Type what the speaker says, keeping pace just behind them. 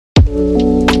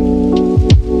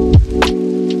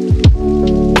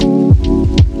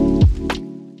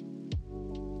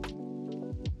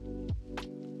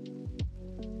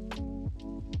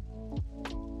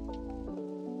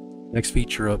Next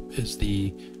feature up is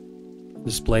the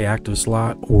display active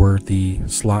slot, or the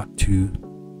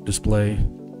Slot2Display,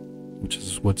 which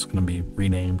is what's going to be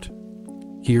renamed.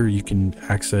 Here you can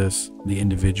access the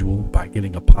individual by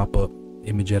getting a pop-up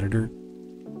image editor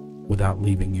without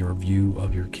leaving your view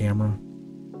of your camera.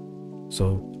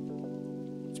 So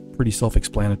it's pretty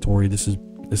self-explanatory. This is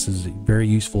very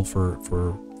useful for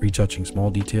retouching small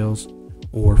details,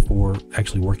 or for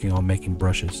actually working on making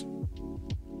brushes.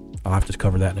 I'll have to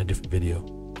cover that in a different video.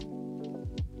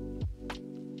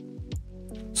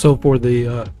 So for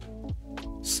the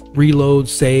reload,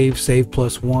 save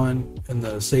 +1, and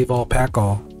the save all pack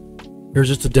all, here's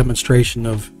just a demonstration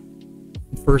of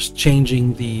first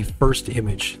changing the first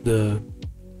image. The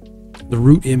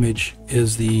root image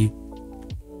is the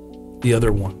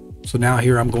other one. So now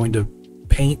here I'm going to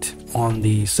paint on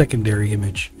the secondary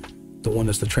image, the one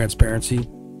that's the transparency.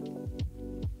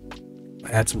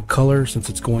 Add some color since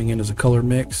it's going in as a color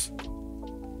mix.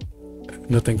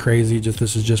 Nothing crazy,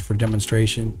 this is just for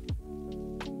demonstration.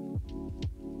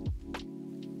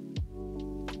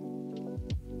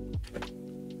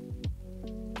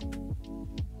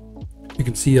 You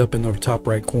can see up in the top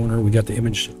right corner we got the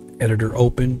image editor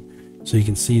open, so you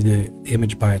can see the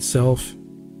image by itself.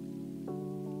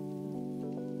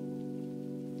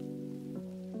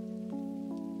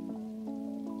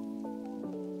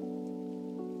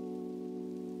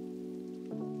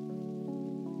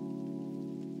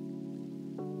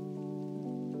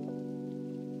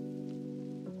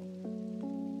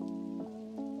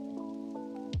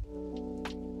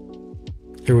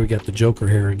 Here we got the Joker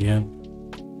hair again.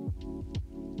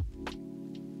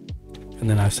 And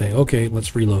then I say, okay,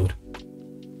 let's reload.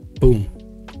 Boom.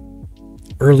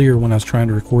 Earlier when I was trying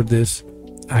to record this,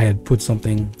 I had put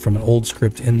something from an old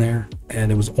script in there,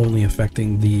 and it was only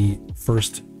affecting the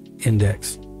first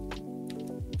index.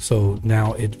 So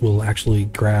now it will actually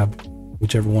grab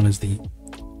whichever one is the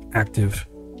active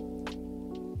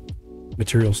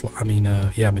material slot.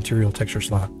 Material texture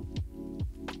slot.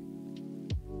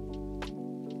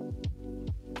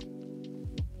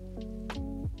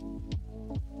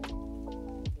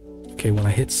 Okay, when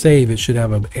I hit save, it should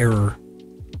have an error.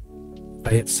 If I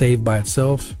hit save by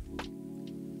itself,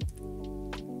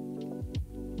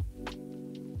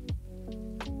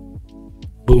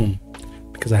 boom,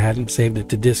 because I hadn't saved it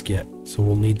to disk yet. So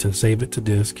we'll need to save it to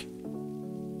disk.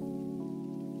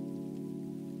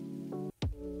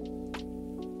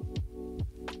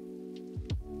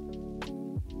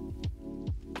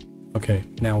 Okay,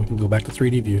 now we can go back to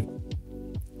 3D view.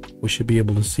 We should be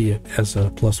able to see it as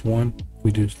a +1. If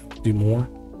we do more.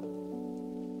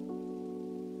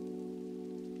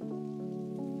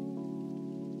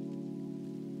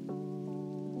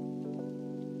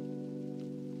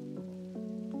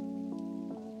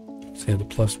 Say the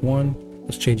 +1.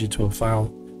 Let's change it to a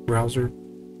file browser.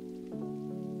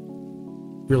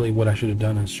 Really what I should have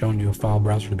done is shown you a file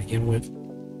browser to begin with.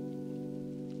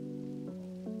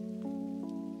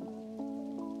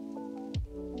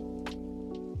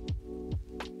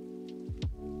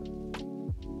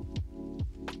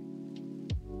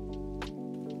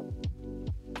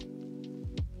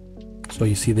 So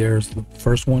you see there's the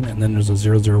first one, and then there's a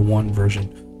 001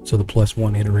 version. So the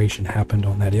 +1 iteration happened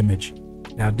on that image.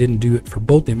 Now it didn't do it for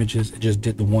both images, it just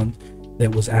did the one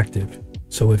that was active.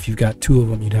 So if you've got two of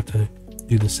them, you'd have to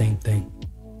do the same thing.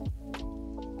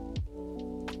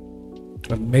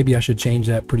 But maybe I should change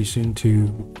that pretty soon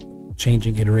to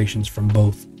changing iterations from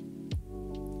both.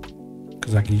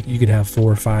 Because you could have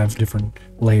 4 or 5 different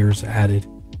layers added.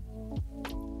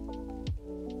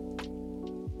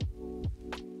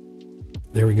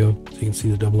 There we go. So you can see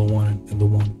the 001 and the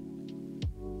 1.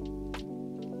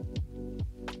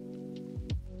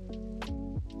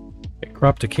 Okay,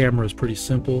 crop to camera is pretty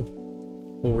simple.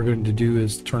 What we're going to do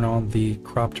is turn on the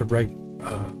crop to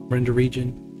render region,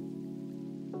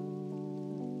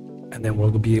 and then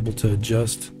we'll be able to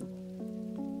adjust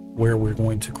where we're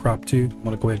going to crop to. I'm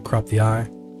going to go ahead and crop the eye.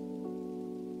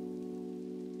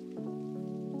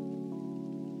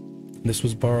 This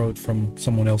was borrowed from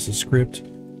someone else's script,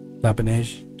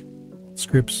 Lapinage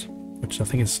scripts, which I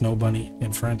think is Snow Bunny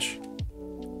in French.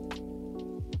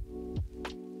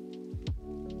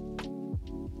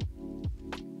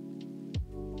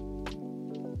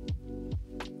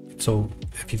 So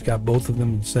if you've got both of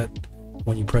them set,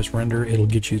 when you press render, it'll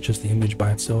get you just the image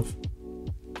by itself.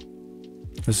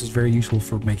 This is very useful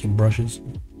for making brushes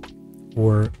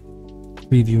or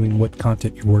previewing what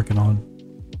content you're working on.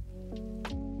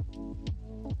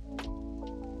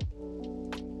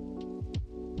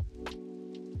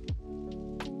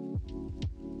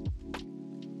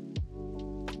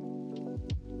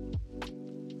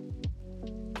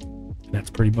 that's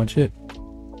pretty much it.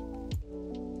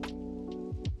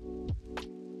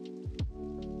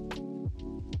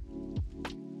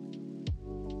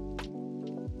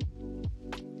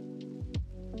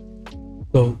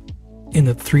 So in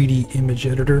the 3D image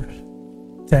editor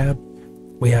tab,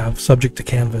 we have subject to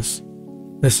canvas.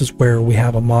 This is where we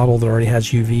have a model that already has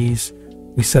UVs.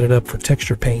 We set it up for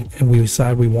texture paint, and we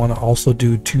decide we want to also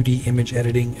do 2D image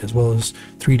editing as well as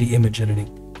 3D image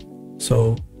editing.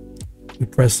 So we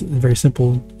press, very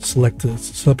simple, select the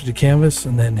subject to canvas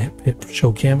and then hit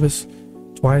show canvas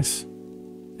twice.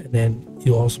 And then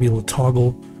you'll also be able to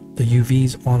toggle the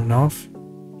UVs on and off.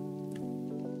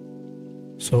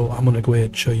 So I'm going to go ahead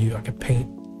and show you. I can paint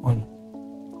on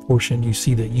portion. You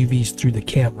see the UVs through the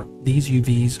camera. These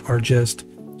UVs are just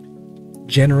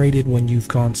generated when you've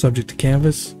gone subject to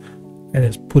canvas and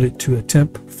it's put it to a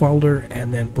temp folder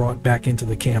and then brought back into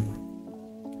the camera.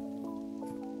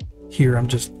 Here I'm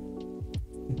just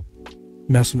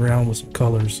messing around with some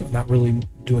colors. I'm not really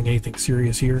doing anything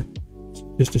serious here,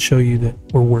 just to show you that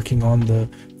we're working on the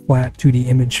flat 2D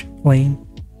image plane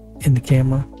in the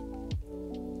camera.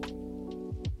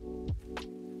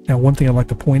 Now, one thing I'd like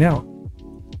to point out,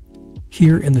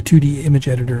 here in the 2D image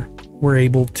editor, we're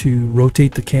able to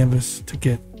rotate the canvas to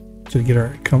get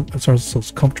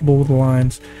ourselves comfortable with the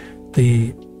lines.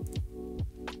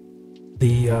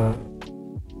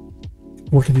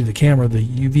 Working through the camera, the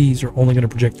UVs are only going to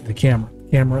project through the camera.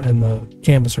 Camera and the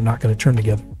canvas are not going to turn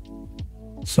together.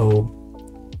 So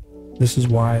this is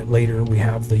why later we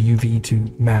have the UV to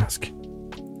mask.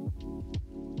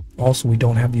 Also, we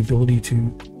don't have the ability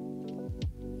to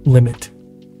limit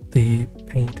the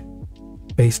paint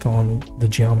based on the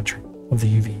geometry of the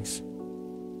UVs.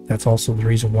 That's also the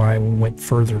reason why we went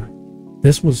further.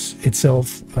 This was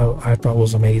itself, I thought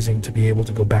was amazing to be able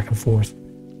to go back and forth.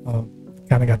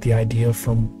 Kind of got the idea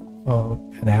from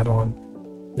an add-on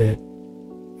that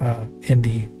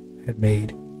Indy had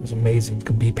made. It was amazing.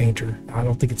 Could Painter. I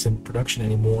don't think it's in production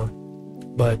anymore,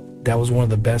 but that was one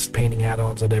of the best painting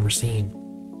add-ons I'd ever seen.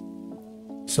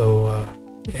 So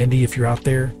Indy, if you're out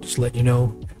there, just let you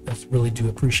know, I really do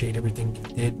appreciate everything you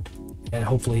did, and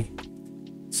hopefully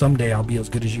someday I'll be as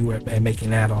good as you at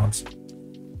making add-ons.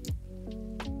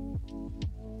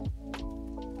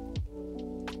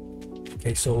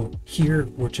 Okay, so here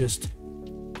we're just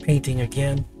painting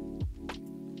again.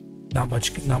 Not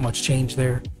much change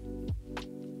there.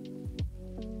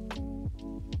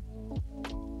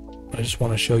 I just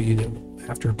want to show you that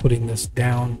after putting this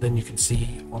down, then you can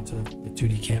see onto the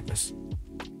 2D canvas.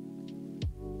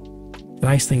 The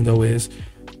nice thing though is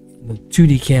the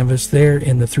 2D canvas there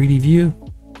in the 3D view,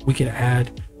 we can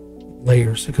add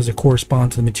layers because it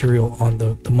corresponds to the material on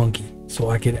the monkey. So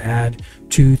I could add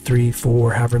 2, 3,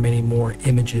 4, however many more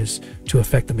images to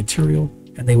affect the material,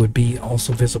 and they would be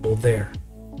also visible there.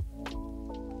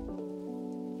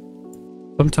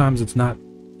 Sometimes it's not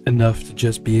enough to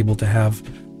just be able to have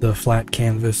the flat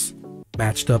canvas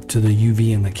matched up to the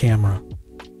UV in the camera.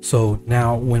 So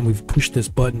now when we've pushed this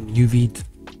button,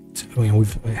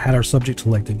 we've had our subject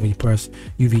selected, we press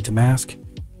UV to mask,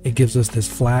 it gives us this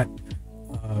flat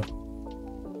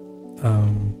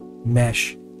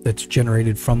mesh that's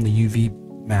generated from the UV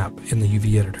map in the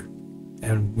UV editor,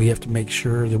 and we have to make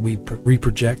sure that we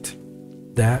reproject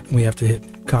that. We have to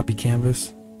hit copy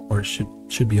canvas, or it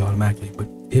should be automatically, but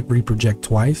hit reproject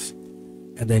twice,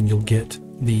 and then you'll get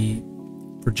the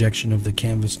projection of the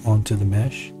canvas onto the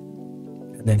mesh.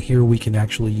 And then here we can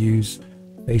actually use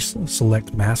face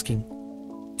select masking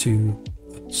to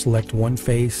select one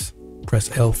face,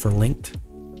 press L for linked,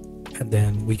 and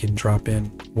then we can drop in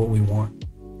what we want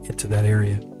into that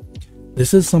area.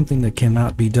 This is something that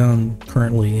cannot be done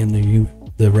currently in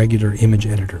the regular image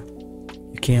editor.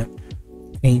 You can't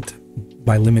paint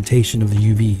by limitation of the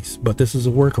UVs, but this is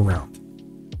a workaround.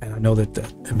 And I know that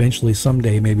eventually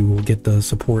someday maybe we'll get the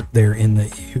support there in the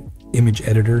image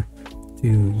editor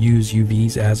to use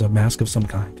UVs as a mask of some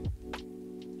kind.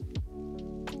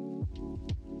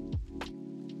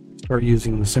 Start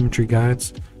using the symmetry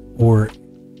guides, or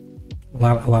a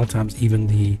lot of times even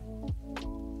the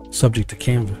subject to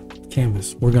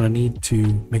canvas. We're going to need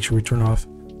to make sure we turn off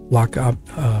lock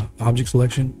object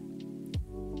selection.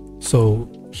 So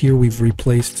here we've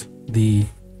replaced the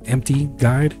empty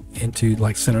guide into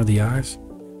like center of the eyes,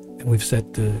 and we've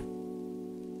set to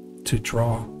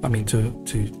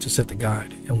set the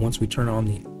guide. And once we turn on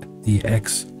the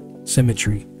X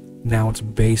symmetry, now it's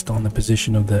based on the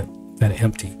position of that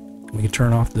empty. We can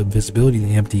turn off the visibility of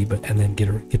the empty, and then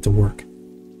get to work.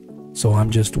 So I'm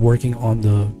just working on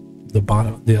the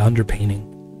bottom, the underpainting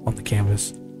on the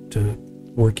canvas to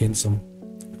work in some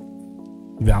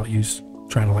values,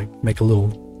 trying to like make a little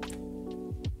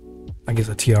I guess,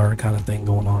 a tiara kind of thing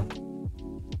going on.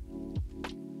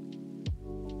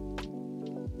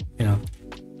 You know,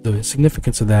 the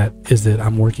significance of that is that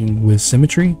I'm working with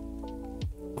symmetry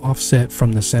offset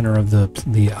from the center of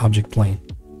the object plane.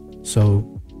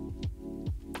 So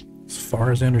as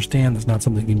far as I understand, that's not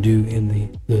something you can do in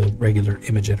the regular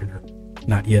image editor.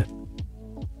 Not yet.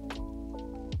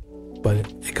 But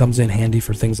it comes in handy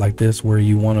for things like this where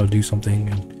you want to do something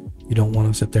and you don't want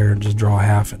to sit there and just draw a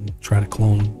half and try to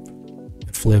clone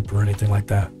and flip or anything like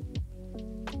that.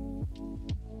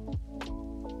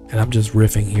 And I'm just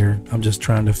riffing here. I'm just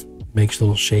trying to make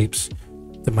little shapes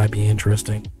that might be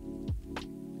interesting.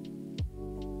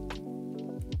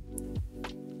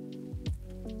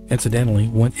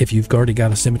 Incidentally, if you've already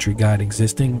got a symmetry guide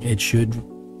existing, it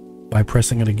should, by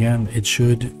pressing it again, it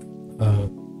should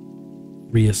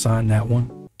reassign that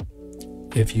one.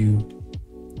 If you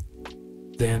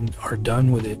then are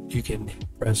done with it, you can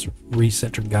press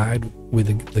recenter guide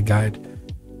with the guide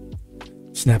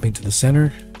snapping to the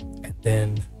center, and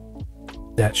then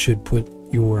that should put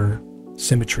your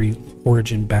symmetry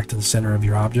origin back to the center of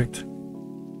your object.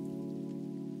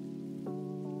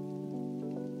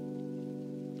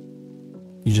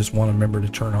 You just want to remember to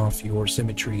turn off your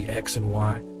symmetry X and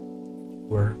Y.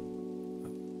 We're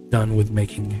done with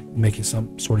making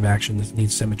some sort of action that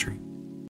needs symmetry.